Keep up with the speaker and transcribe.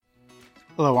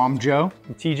Hello, I'm Joe.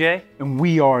 I'm TJ. And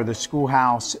we are the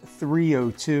Schoolhouse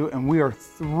 302, and we are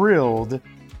thrilled to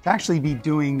actually be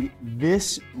doing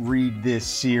this Read This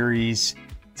series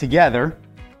together.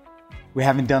 We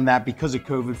haven't done that because of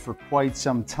COVID for quite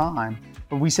some time,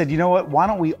 but we said, you know what, why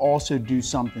don't we also do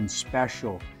something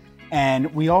special?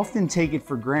 And we often take it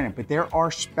for granted, but there are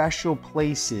special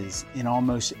places in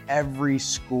almost every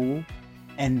school.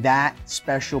 And that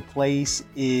special place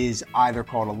is either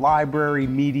called a library,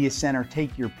 media center,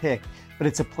 take your pick, but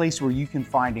it's a place where you can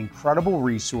find incredible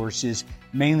resources,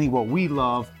 mainly what we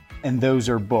love, and those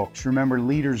are books. Remember,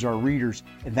 leaders are readers,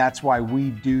 and that's why we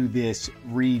do this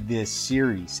Read This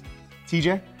series.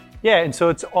 TJ? Yeah, and so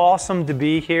it's awesome to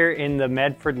be here in the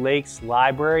Medford Lakes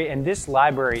Library, and this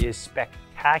library is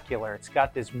spectacular. It's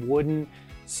got this wooden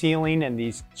ceiling and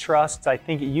these trusts. I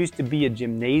think it used to be a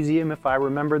gymnasium, if I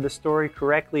remember the story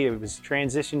correctly. It was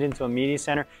transitioned into a media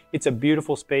center. It's a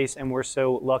beautiful space, and we're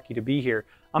so lucky to be here.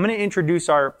 I'm going to introduce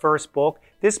our first book.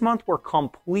 This month, we're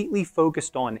completely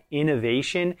focused on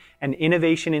innovation and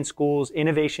innovation in schools,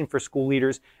 innovation for school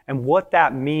leaders, and what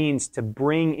that means to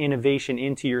bring innovation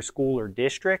into your school or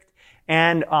district.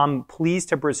 And I'm pleased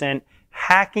to present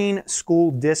Hacking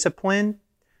School Discipline: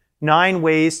 9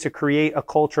 Ways to Create a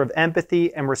Culture of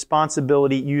Empathy and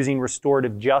Responsibility Using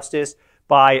Restorative Justice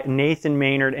by Nathan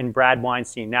Maynard and Brad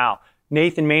Weinstein. Now,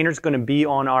 Nathan Maynard's going to be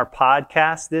on our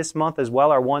podcast this month as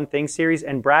well, our One Thing series,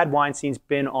 and Brad Weinstein's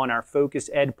been on our Focus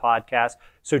Ed podcast,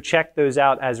 so check those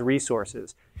out as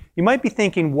resources. You might be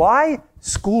thinking, why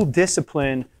school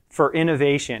discipline for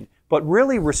innovation? But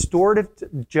really,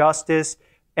 restorative justice,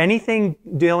 anything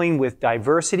dealing with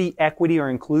diversity, equity,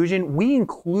 or inclusion, we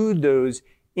include those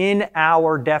in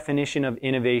our definition of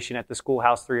innovation at the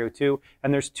Schoolhouse 302,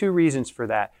 and there's 2 reasons for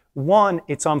that. One,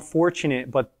 it's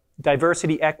unfortunate, but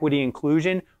diversity, equity,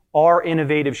 inclusion are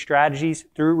innovative strategies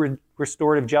through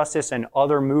restorative justice and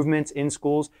other movements in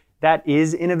schools. That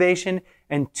is innovation.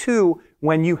 And 2,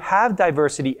 when you have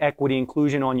diversity, equity,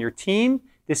 inclusion on your team,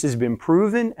 this has been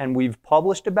proven and we've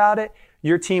published about it,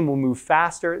 your team will move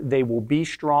faster, they will be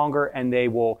stronger, and they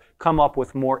will come up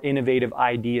with more innovative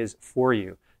ideas for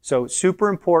you. So super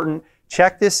important.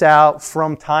 Check this out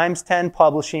from Times 10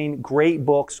 Publishing. Great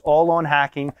books, all on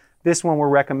hacking. This one we're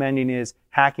recommending is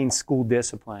Hacking School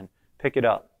Discipline. Pick it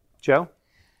up. Joe?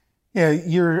 Yeah,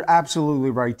 you're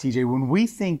absolutely right, TJ. When we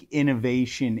think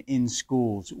innovation in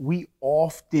schools, we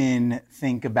often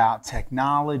think about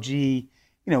technology,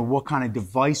 what kind of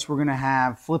device we're going to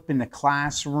have, flipping the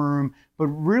classroom. But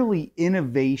really,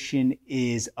 innovation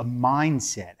is a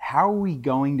mindset. How are we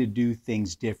going to do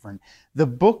things different? The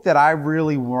book that I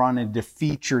really wanted to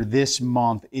feature this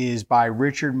month is by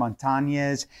Richard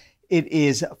Montañez. It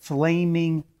is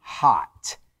Flaming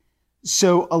Hot.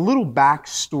 So a little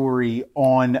backstory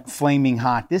on Flaming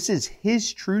Hot. This is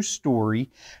his true story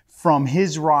from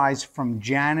his rise from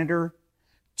janitor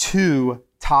to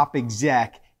top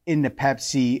exec in the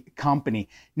Pepsi company.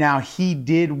 Now, he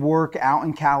did work out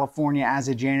in California as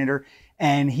a janitor,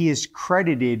 and he is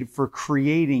credited for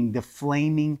creating the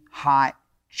Flaming Hot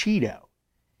Cheeto.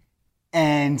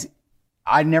 And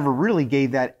I never really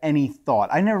gave that any thought.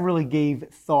 I never really gave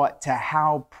thought to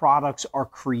how products are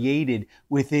created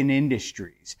within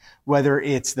industries, whether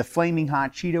it's the Flaming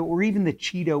Hot Cheeto or even the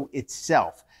Cheeto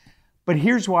itself. But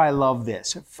here's why I love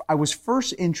this. I was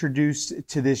first introduced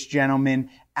to this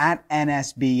gentleman at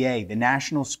NSBA, the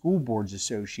National School Boards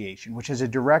Association, which has a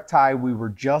direct tie. We were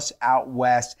just out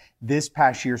west this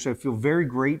past year, so I feel very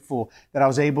grateful that I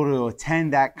was able to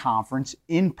attend that conference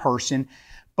in person.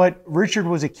 But Richard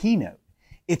was a keynote.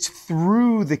 It's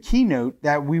through the keynote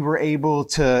that we were able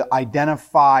to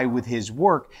identify with his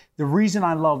work. The reason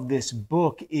I love this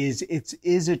book is it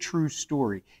is a true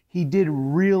story. He did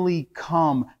really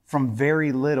come from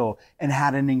very little and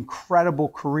had an incredible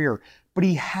career, but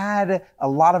he had a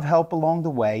lot of help along the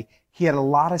way. He had a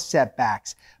lot of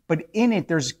setbacks, but in it,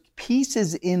 there's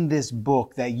pieces in this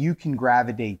book that you can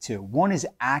gravitate to. One is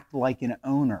act like an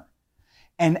owner.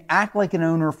 And act like an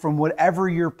owner from whatever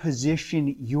your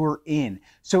position you're in.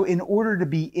 So in order to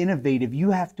be innovative,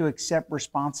 you have to accept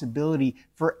responsibility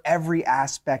for every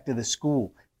aspect of the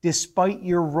school, despite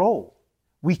your role.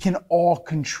 We can all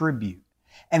contribute.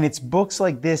 And it's books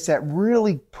like this that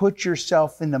really put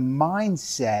yourself in the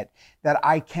mindset that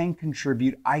I can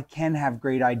contribute, I can have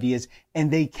great ideas,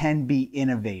 and they can be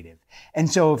innovative. And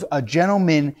so if a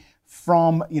gentleman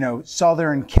from,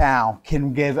 Southern Cal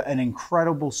can give an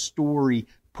incredible story,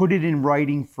 put it in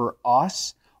writing for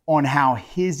us on how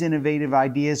his innovative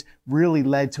ideas really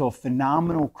led to a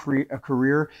phenomenal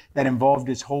career that involved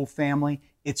his whole family.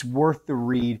 It's worth the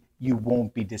read. You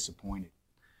won't be disappointed.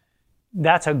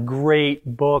 That's a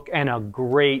great book and a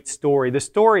great story. The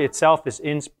story itself is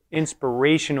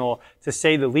inspirational, to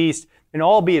say the least, and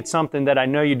albeit something that I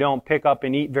know you don't pick up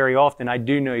and eat very often, I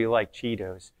do know you like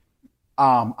Cheetos.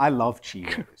 I love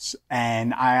Cheetos.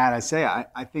 And I gotta say,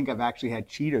 I think I've actually had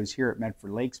Cheetos here at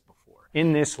Medford Lakes before.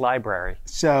 In this library.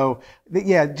 So,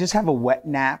 yeah, just have a wet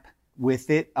nap with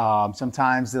it.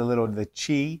 Sometimes the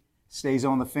chi stays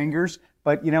on the fingers.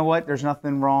 But you know what? There's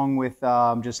nothing wrong with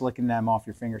just licking them off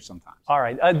your fingers sometimes. All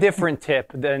right. A different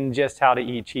tip than just how to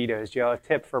eat Cheetos, Joe. A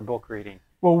tip for book reading.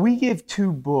 Well, we give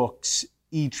 2 books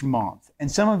each month.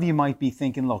 And some of you might be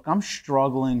thinking, look, I'm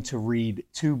struggling to read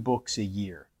 2 books a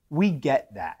year. We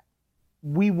get that.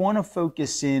 We want to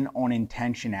focus in on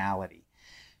intentionality.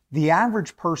 The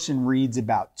average person reads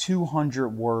about 200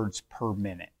 words per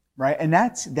minute, right? And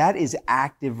that is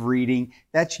active reading.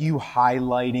 That's you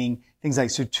highlighting things like,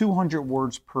 so 200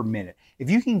 words per minute. If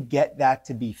you can get that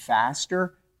to be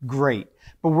faster, great.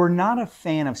 But we're not a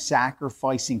fan of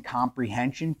sacrificing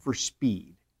comprehension for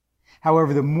speed.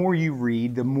 However, the more you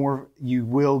read, the more you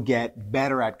will get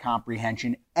better at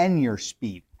comprehension and your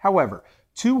speed. However,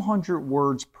 200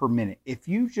 words per minute. If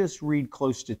you just read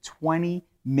close to 20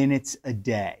 minutes a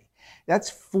day,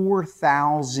 that's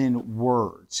 4,000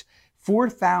 words.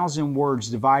 4,000 words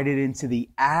divided into the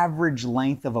average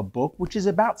length of a book, which is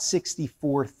about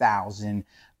 64,000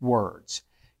 words.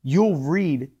 You'll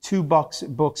read 2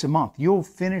 books a month. You'll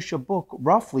finish a book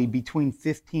roughly between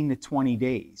 15 to 20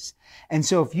 days. And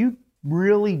so if you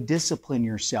really discipline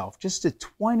yourself just to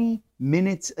 20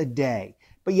 minutes a day,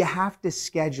 but you have to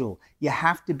schedule, you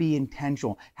have to be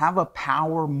intentional, have a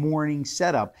power morning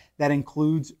setup that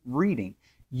includes reading.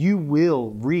 You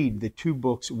will read the 2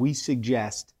 books we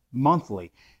suggest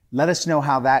monthly. Let us know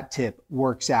how that tip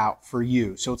works out for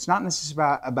you. So it's not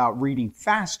necessarily about reading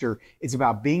faster. It's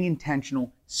about being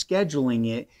intentional, scheduling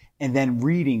it, and then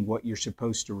reading what you're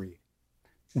supposed to read.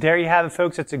 There you have it,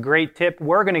 folks. It's a great tip.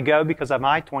 We're going to go because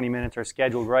my 20 minutes are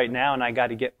scheduled right now and I got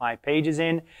to get my pages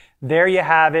in. There you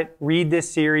have it. Read this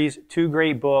series, 2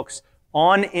 great books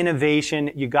on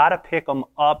innovation. You got to pick them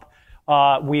up.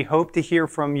 We hope to hear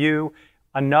from you.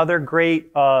 Another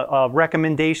great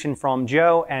recommendation from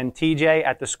Joe and TJ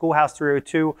at the Schoolhouse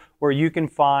 302, where you can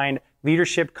find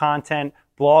leadership content,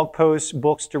 blog posts,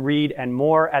 books to read, and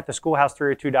more at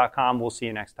theschoolhouse302.com. We'll see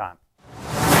you next time.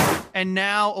 And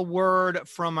now a word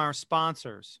from our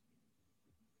sponsors.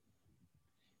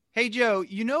 Hey, Joe,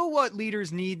 you know what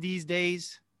leaders need these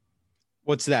days?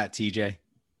 What's that, TJ?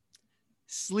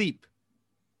 Sleep.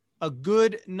 A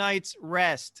good night's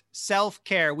rest,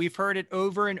 self-care. We've heard it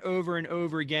over and over and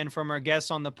over again from our guests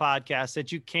on the podcast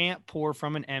that you can't pour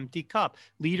from an empty cup.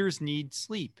 Leaders need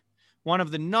sleep. One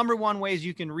of the number 1 ways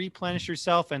you can replenish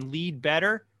yourself and lead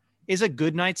better is a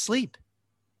good night's sleep.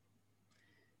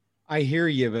 I hear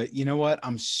you, but you know what?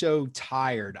 I'm so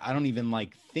tired. I don't even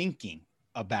like thinking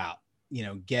about,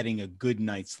 getting a good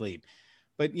night's sleep.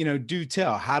 But, do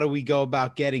tell, how do we go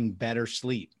about getting better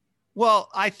sleep? Well,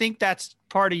 I think that's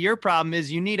part of your problem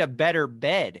is you need a better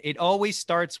bed. It always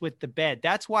starts with the bed.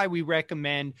 That's why we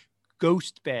recommend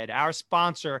Ghost Bed, our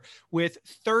sponsor, with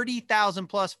 30,000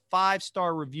 plus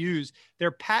 5-star reviews.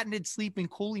 Their patented sleep and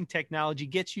cooling technology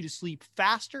gets you to sleep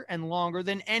faster and longer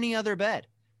than any other bed.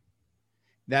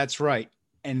 That's right.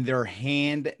 And their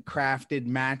handcrafted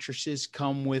mattresses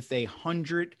come with a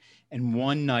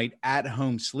 101 night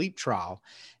at-home sleep trial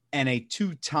and a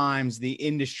 2 times the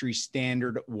industry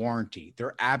standard warranty.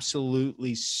 They're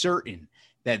absolutely certain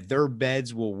that their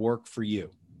beds will work for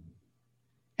you.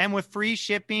 And with free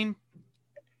shipping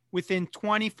within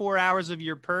 24 hours of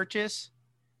your purchase,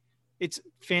 it's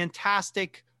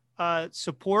fantastic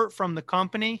support from the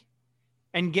company.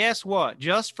 And guess what?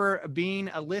 Just for being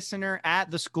a listener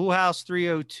at the Schoolhouse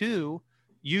 302,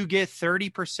 you get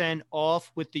 30%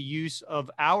 off with the use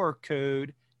of our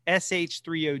code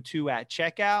SH302 at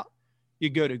checkout. You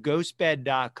go to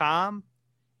ghostbed.com.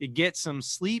 You get some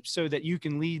sleep so that you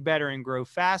can lead better and grow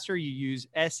faster. You use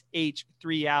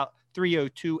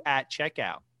SH302 at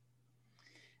checkout.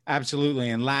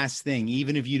 Absolutely. And last thing,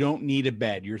 even if you don't need a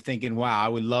bed, you're thinking, wow, I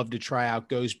would love to try out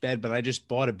Ghost Bed, but I just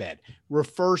bought a bed.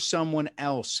 Refer someone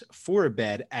else for a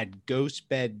bed at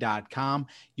ghostbed.com.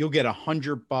 You'll get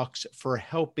 $100 for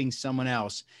helping someone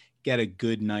else get a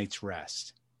good night's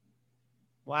rest.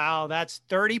 Wow, that's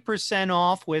 30%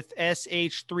 off with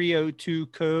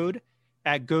SH302 code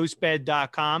at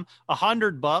ghostbed.com.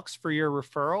 $100 for your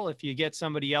referral if you get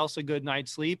somebody else a good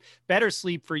night's sleep. Better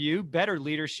sleep for you, better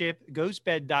leadership.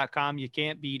 Ghostbed.com. You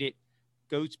can't beat it.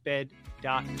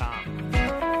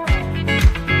 Ghostbed.com.